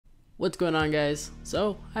What's going on, guys?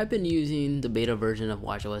 So I've been using the beta version of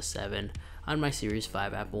WatchOS 7 on my Series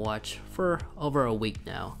 5 Apple Watch for over a week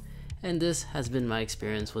now, and this has been my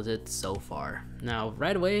experience with it so far. Now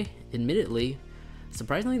right away, admittedly,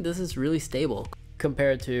 surprisingly this is really stable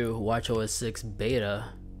compared to WatchOS 6 beta,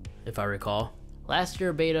 if I recall. Last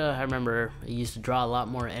year beta, I remember it used to draw a lot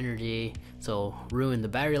more energy, so ruined the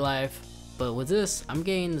battery life, but with this I'm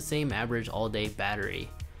getting the same average all day battery.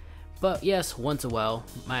 But yes, once in a while,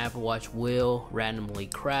 my Apple Watch will randomly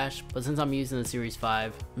crash, but since I'm using the Series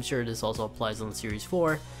 5, I'm sure this also applies on the Series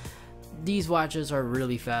 4, these watches are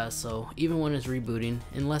really fast, so even when it's rebooting,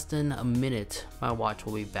 in less than a minute, my watch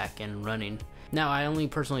will be back and running. Now, I only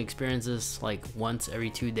personally experience this like once every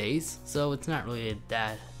 2 days, so it's not really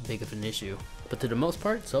that big of an issue. But to the most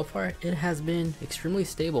part, so far, it has been extremely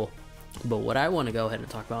stable. But what I want to go ahead and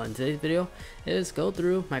talk about in today's video is go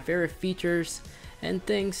through my favorite features and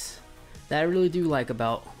things that I really do like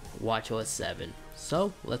about WatchOS 7.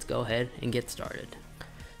 So let's go ahead and get started.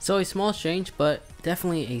 So a small change, but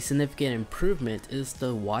definitely a significant improvement, is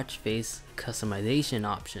the watch face customization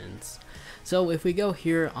options. So if we go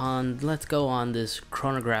here on, let's go on this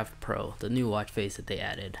Chronograph Pro, the new watch face that they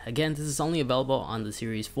added. Again, this is only available on the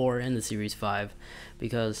Series 4 and the Series 5,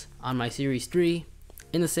 because on my Series 3,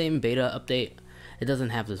 in the same beta update, it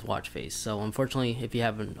doesn't have this watch face. So unfortunately, if you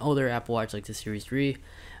have an older Apple Watch like the Series 3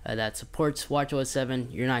 that supports WatchOS 7,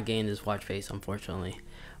 you're not getting this watch face, unfortunately.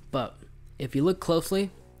 But if you look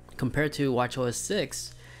closely, compared to WatchOS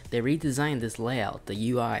 6, they redesigned this layout,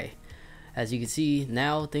 the UI. As you can see,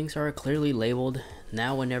 now things are clearly labeled.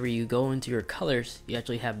 Now whenever you go into your colors, you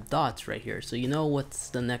actually have dots right here, so you know what's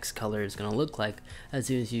the next color is going to look like as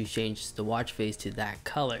soon as you change the watch face to that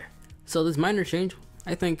color. So this minor change,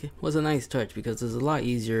 I think, was a nice touch because it's a lot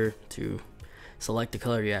easier to select the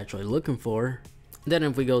color you're actually looking for. Then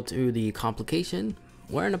if we go to the complication,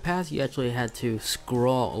 where in the past you actually had to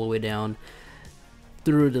scroll all the way down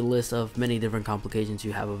through the list of many different complications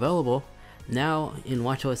you have available, now in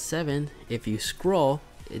WatchOS 7, if you scroll,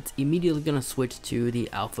 it's immediately going to switch to the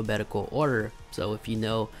alphabetical order. So if you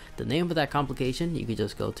know the name of that complication, you can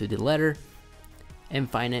just go to the letter and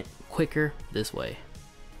find it quicker this way.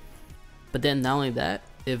 But then not only that,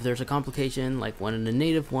 if there's a complication like one of the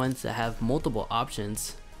native ones that have multiple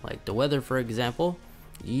options, like the weather for example,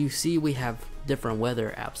 you see we have different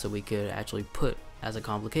weather apps that we could actually put as a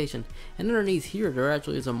complication, and underneath here there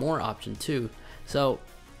actually is a more option too. So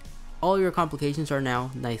all your complications are now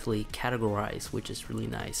nicely categorized, which is really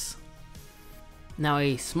nice. Now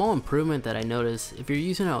a small improvement that I noticed, if you're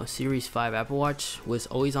using a Series 5 Apple Watch with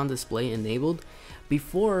always on display enabled,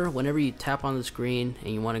 before, whenever you tap on the screen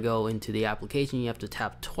and you want to go into the application, you have to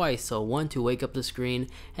tap twice. So one to wake up the screen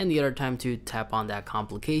and the other time to tap on that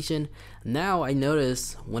complication. Now I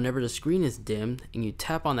notice whenever the screen is dimmed and you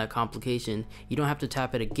tap on that complication, you don't have to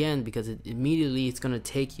tap it again because immediately it's going to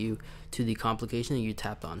take you to the complication that you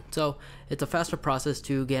tapped on. So it's a faster process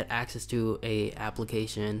to get access to a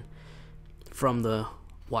application from the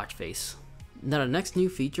watch face. Now the next new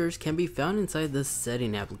features can be found inside the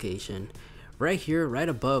setting application. Right here, right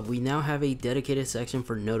above, we now have a dedicated section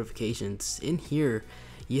for notifications. In here,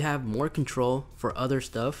 you have more control for other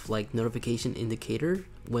stuff like notification indicator.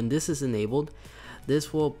 When this is enabled,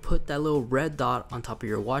 this will put that little red dot on top of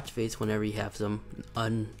your watch face whenever you have some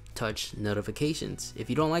untouched notifications. If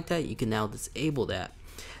you don't like that, you can now disable that.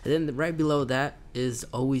 And then right below that is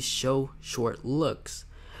always show short looks.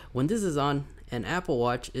 When this is on, an Apple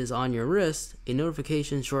Watch is on your wrist, a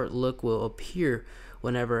notification short look will appear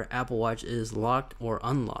whenever Apple Watch is locked or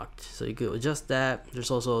unlocked. So you could adjust that. There's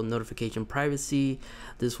also notification privacy.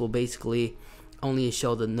 This will basically only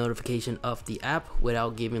show the notification of the app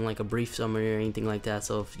without giving like a brief summary or anything like that.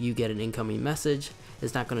 So if you get an incoming message,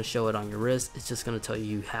 it's not going to show it on your wrist. It's just going to tell you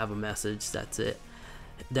you have a message. That's it.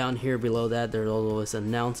 Down here below that, there's also this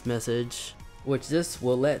announce message, which this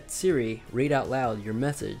will let Siri read out loud your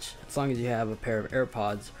message as long as you have a pair of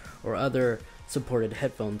AirPods or other supported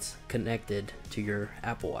headphones connected to your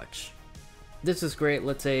Apple Watch. This is great.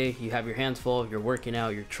 Let's say you have your hands full, you're working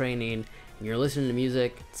out, you're training, and you're listening to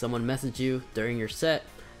music, someone messaged you during your set,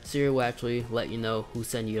 Siri will actually let you know who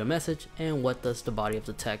sent you a message and what does the body of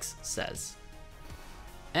the text says.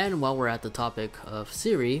 And while we're at the topic of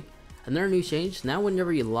Siri, another new change, now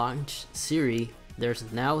whenever you launch Siri, there's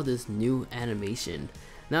now this new animation.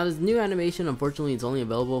 Now this new animation unfortunately is only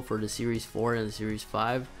available for the Series 4 and the Series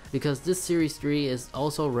 5 because this Series 3 is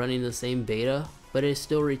also running the same beta, but it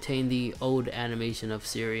still retained the old animation of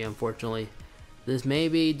Siri, unfortunately. This may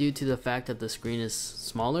be due to the fact that the screen is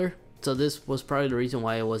smaller, so this was probably the reason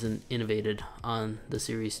why it wasn't innovated on the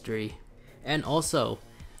Series 3. And also,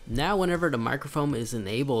 now whenever the microphone is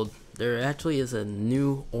enabled, there actually is a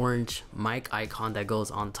new orange mic icon that goes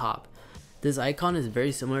on top. This icon is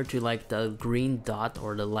very similar to like the green dot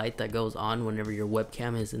or the light that goes on whenever your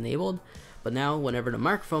webcam is enabled, but now whenever the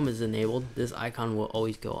microphone is enabled, this icon will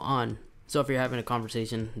always go on. So if you're having a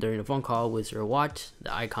conversation during a phone call with your watch,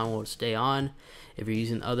 the icon will stay on. If you're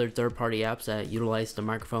using other third-party apps that utilize the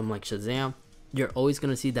microphone like Shazam, you're always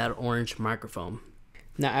going to see that orange microphone.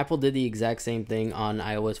 Now Apple did the exact same thing on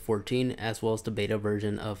iOS 14 as well as the beta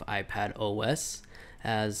version of iPad OS.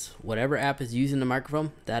 As whatever app is using the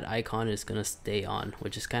microphone, that icon is going to stay on,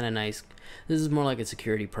 which is kind of nice. This is more like a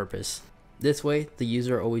security purpose. This way, the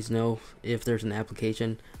user always knows if there's an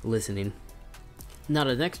application listening. Now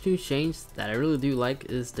the next new change that I really do like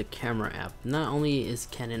is the camera app. Not only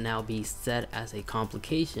can it now be set as a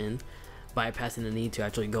complication, bypassing the need to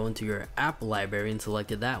actually go into your app library and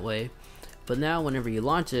select it that way, but now whenever you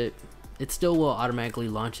launch it, it still will automatically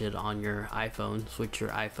launch it on your iPhone, switch your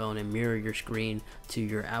iPhone and mirror your screen to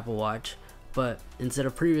your Apple Watch. But instead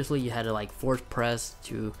of previously you had to like force press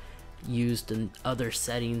to use the other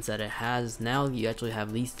settings that it has, now you actually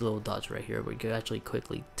have these little dots right here where you can actually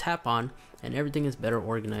quickly tap on, and everything is better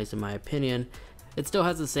organized in my opinion. It still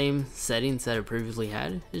has the same settings that it previously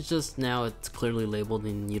had, it's just now it's clearly labeled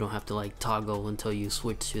and you don't have to like toggle until you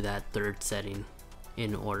switch to that third setting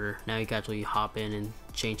in order. Now you can actually hop in and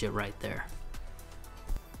change it right there.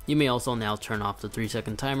 You may also now turn off the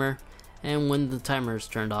 3-second timer, and when the timer is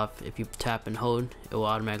turned off, if you tap and hold, it will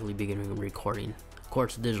automatically begin recording. Of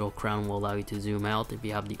course, the digital crown will allow you to zoom out if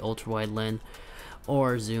you have the ultra wide lens,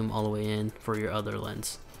 or zoom all the way in for your other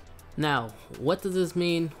lens. Now, what does this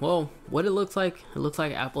mean? Well, what it looks like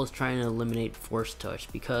Apple is trying to eliminate force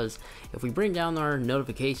touch, because if we bring down our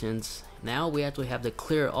notifications, now we actually have the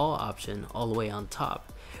clear all option all the way on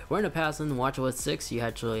top. Where in the past in WatchOS 6, you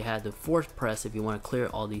actually had to force press if you want to clear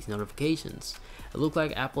all these notifications. It looked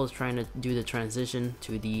like Apple is trying to do the transition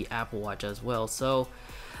to the Apple Watch as well. So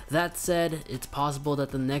that said, it's possible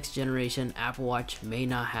that the next generation Apple Watch may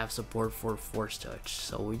not have support for force touch.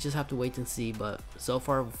 So we just have to wait and see, but so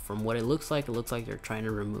far from what it looks like they're trying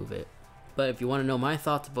to remove it. But if you want to know my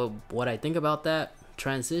thoughts about what I think about that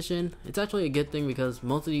transition, it's actually a good thing, because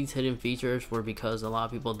most of these hidden features were because a lot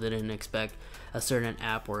of people didn't expect a certain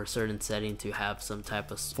app or a certain setting to have some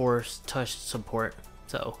type of force touch support.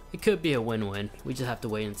 So it could be a win-win. We just have to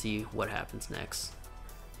wait and see what happens next.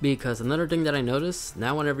 Because another thing that I noticed,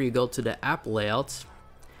 now whenever you go to the app layouts,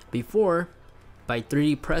 before, by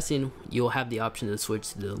 3D pressing, you'll have the option to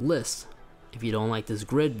switch to the list if you don't like this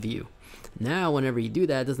grid view. Now whenever you do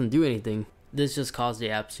that, it doesn't do anything. This just caused the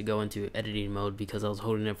apps to go into editing mode because I was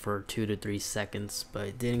holding it for 2 to 3 seconds, but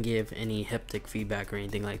it didn't give any haptic feedback or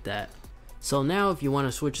anything like that. So now if you want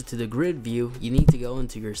to switch it to the grid view, you need to go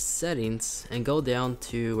into your settings and go down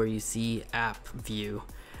to where you see app view.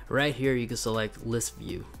 Right here you can select list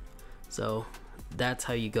view. So that's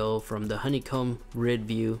how you go from the honeycomb grid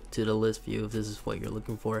view to the list view if this is what you're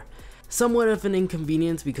looking for. Somewhat of an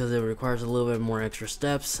inconvenience because it requires a little bit more extra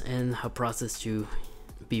steps and a process to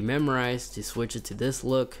be memorized to switch it to this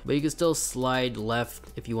look, but you can still slide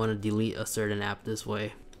left if you want to delete a certain app this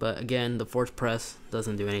way. But again, the force press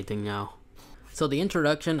doesn't do anything now. So the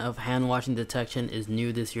introduction of hand washing detection is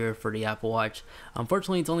new this year for the Apple Watch.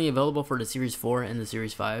 Unfortunately, it's only available for the Series 4 and the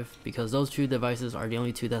Series 5 because those two devices are the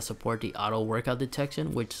only two that support the auto workout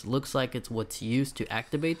detection, which looks like it's what's used to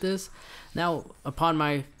activate this. Now, upon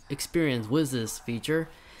my experience with this feature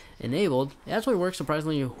enabled, it actually works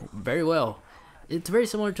surprisingly very well. It's very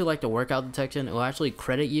similar to like the workout detection. It will actually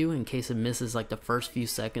credit you in case it misses like the first few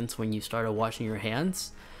seconds when you started washing your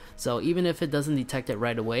hands. So even if it doesn't detect it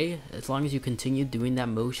right away, as long as you continue doing that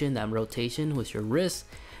motion, that rotation with your wrist,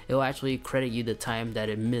 it will actually credit you the time that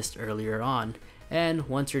it missed earlier on. And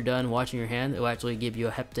once you're done washing your hand, it will actually give you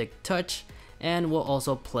a haptic touch and will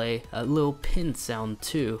also play a little pin sound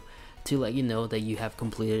too to let you know that you have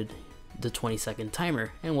completed the 20-second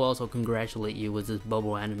timer, and will also congratulate you with this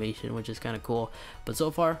bubble animation, which is kind of cool. But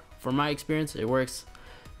so far, from my experience, it works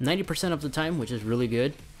 90% of the time, which is really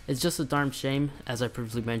good. It's just a darn shame, as I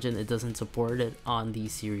previously mentioned, it doesn't support it on the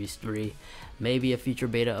Series 3. Maybe a future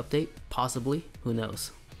beta update, possibly, who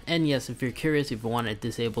knows. And yes, if you're curious, if you want to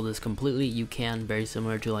disable this completely, you can, very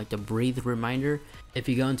similar to like the breathe reminder. If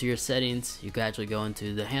you go into your settings, you can actually go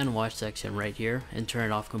into the hand wash section right here and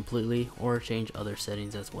turn it off completely, or change other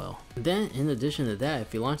settings as well. Then in addition to that,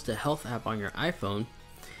 if you launch the health app on your iPhone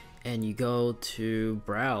and you go to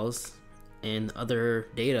browse and other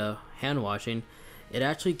data, hand washing, it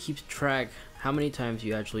actually keeps track how many times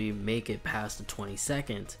you actually make it past the 20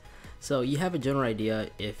 seconds. So you have a general idea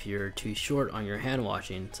if you're too short on your hand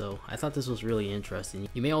washing, so I thought this was really interesting.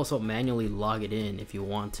 You may also manually log it in if you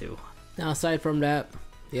want to. Now aside from that,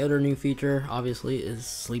 the other new feature obviously is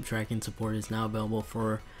sleep tracking support is now available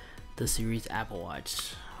for the Series Apple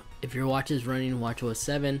Watch. If your watch is running WatchOS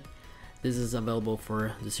 7, this is available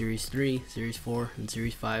for the Series 3, Series 4, and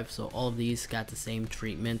Series 5, so all of these got the same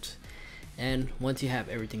treatment. And once you have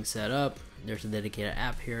everything set up, there's a dedicated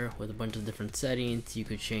app here with a bunch of different settings. You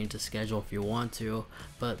could change the schedule if you want to,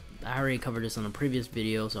 but I already covered this on a previous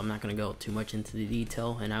video, so I'm not going to go too much into the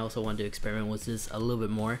detail, and I also wanted to experiment with this a little bit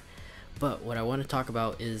more. But what I want to talk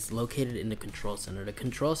about is located in the control center. The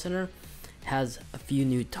control center has a few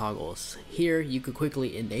new toggles. Here you could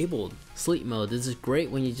quickly enable sleep mode. This is great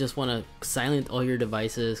when you just want to silence all your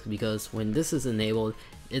devices, because when this is enabled,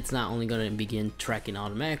 it's not only going to begin tracking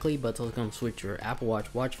automatically, but it's also going to switch your Apple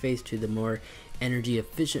Watch watch face to the more energy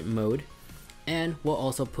efficient mode, and will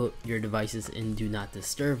also put your devices in do not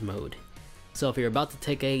disturb mode. So if you're about to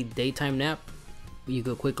take a daytime nap, you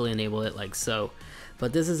could quickly enable it like so.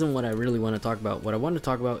 But this isn't what I really want to talk about. What I want to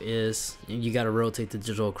talk about is you got to rotate the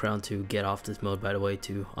digital crown to get off this mode, by the way,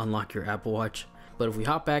 to unlock your Apple Watch. But if we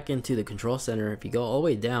hop back into the control center, if you go all the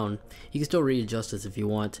way down, you can still readjust this if you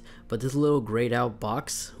want, but this little grayed out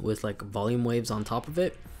box with like volume waves on top of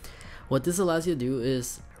it, what this allows you to do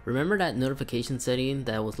is, remember that notification setting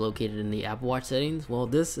that was located in the Apple Watch settings? Well,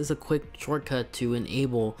 this is a quick shortcut to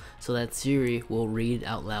enable so that Siri will read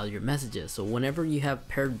out loud your messages. So whenever you have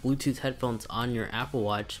paired Bluetooth headphones on your Apple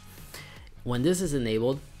Watch, when this is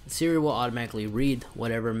enabled, Siri will automatically read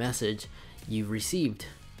whatever message you've received.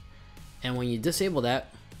 And when you disable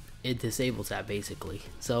that, it disables that basically.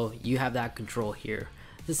 So you have that control here.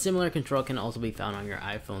 This similar control can also be found on your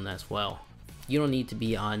iPhone as well. You don't need to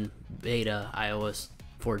be on beta iOS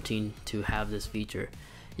 14 to have this feature.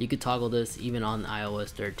 You could toggle this even on iOS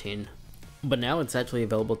 13. But now it's actually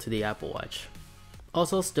available to the Apple Watch.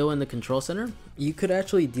 Also, still in the control center, you could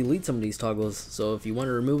actually delete some of these toggles. So if you want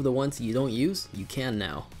to remove the ones you don't use, you can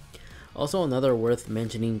now. Also, another worth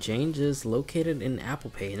mentioning change is located in Apple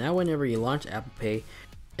Pay. Now whenever you launch Apple Pay,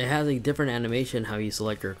 it has a different animation how you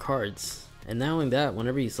select your cards. And not only that,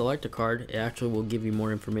 whenever you select a card, it actually will give you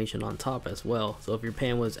more information on top as well. So if you're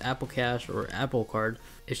paying with Apple Cash or Apple Card,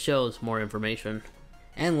 it shows more information.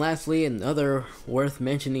 And lastly, another worth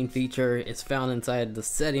mentioning feature is found inside the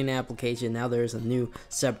setting application. Now there's a new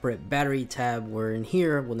separate battery tab, where in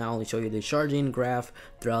here will not only show you the charging graph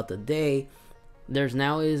throughout the day, there's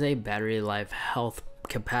now is a battery life health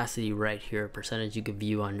capacity right here, percentage you can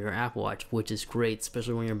view on your Apple Watch, which is great,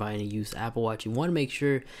 especially when you're buying a used Apple Watch. You want to make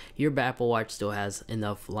sure your Apple Watch still has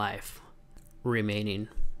enough life remaining.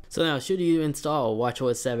 So now, should you install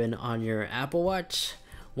WatchOS 7 on your Apple Watch?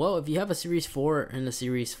 Well, if you have a Series 4 and a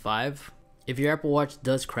Series 5, if your Apple Watch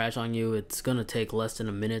does crash on you, it's gonna take less than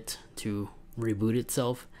a minute to reboot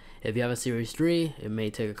itself. If you have a Series 3, it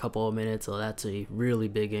may take a couple of minutes, so that's a really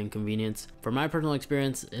big inconvenience. For my personal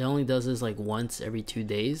experience, it only does this like once every 2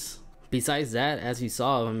 days. Besides that, as you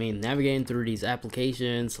saw, I mean, navigating through these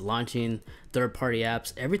applications, launching third-party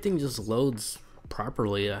apps, everything just loads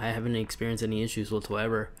properly. I haven't experienced any issues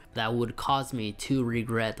whatsoever that would cause me to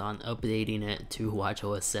regret on updating it to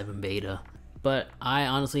WatchOS 7 beta. But I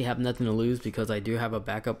honestly have nothing to lose because I do have a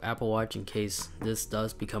backup Apple Watch in case this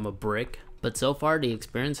does become a brick. But so far the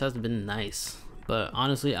experience has been nice. But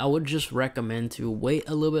honestly, I would just recommend to wait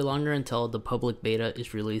a little bit longer until the public beta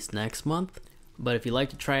is released next month. But if you like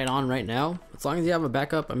to try it on right now, as long as you have a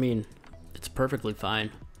backup, I mean, it's perfectly fine.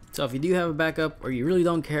 So if you do have a backup, or you really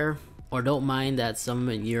don't care, or don't mind that some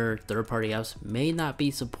of your third-party apps may not be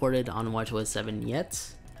supported on WatchOS 7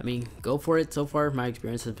 yet, I mean, go for it. So far, my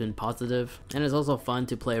experience has been positive, and it's also fun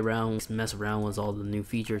to play around, mess around with all the new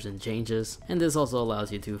features and changes, and this also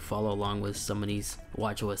allows you to follow along with some of these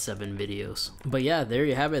WatchOS 7 videos. But yeah, there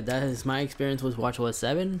you have it. That is my experience with WatchOS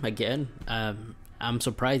 7. Again, I'm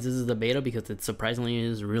surprised this is the beta because it surprisingly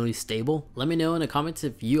is really stable. Let me know in the comments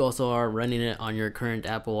if you also are running it on your current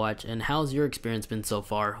Apple Watch, and how's your experience been so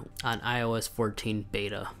far on iOS 14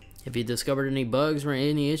 beta. If you discovered any bugs or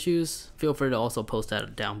any issues, feel free to also post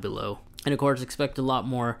that down below. And of course, expect a lot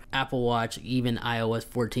more Apple Watch, even iOS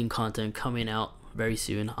 14 content coming out very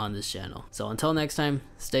soon on this channel. So until next time,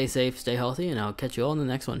 stay safe, stay healthy, and I'll catch you all in the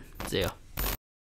next one. See ya.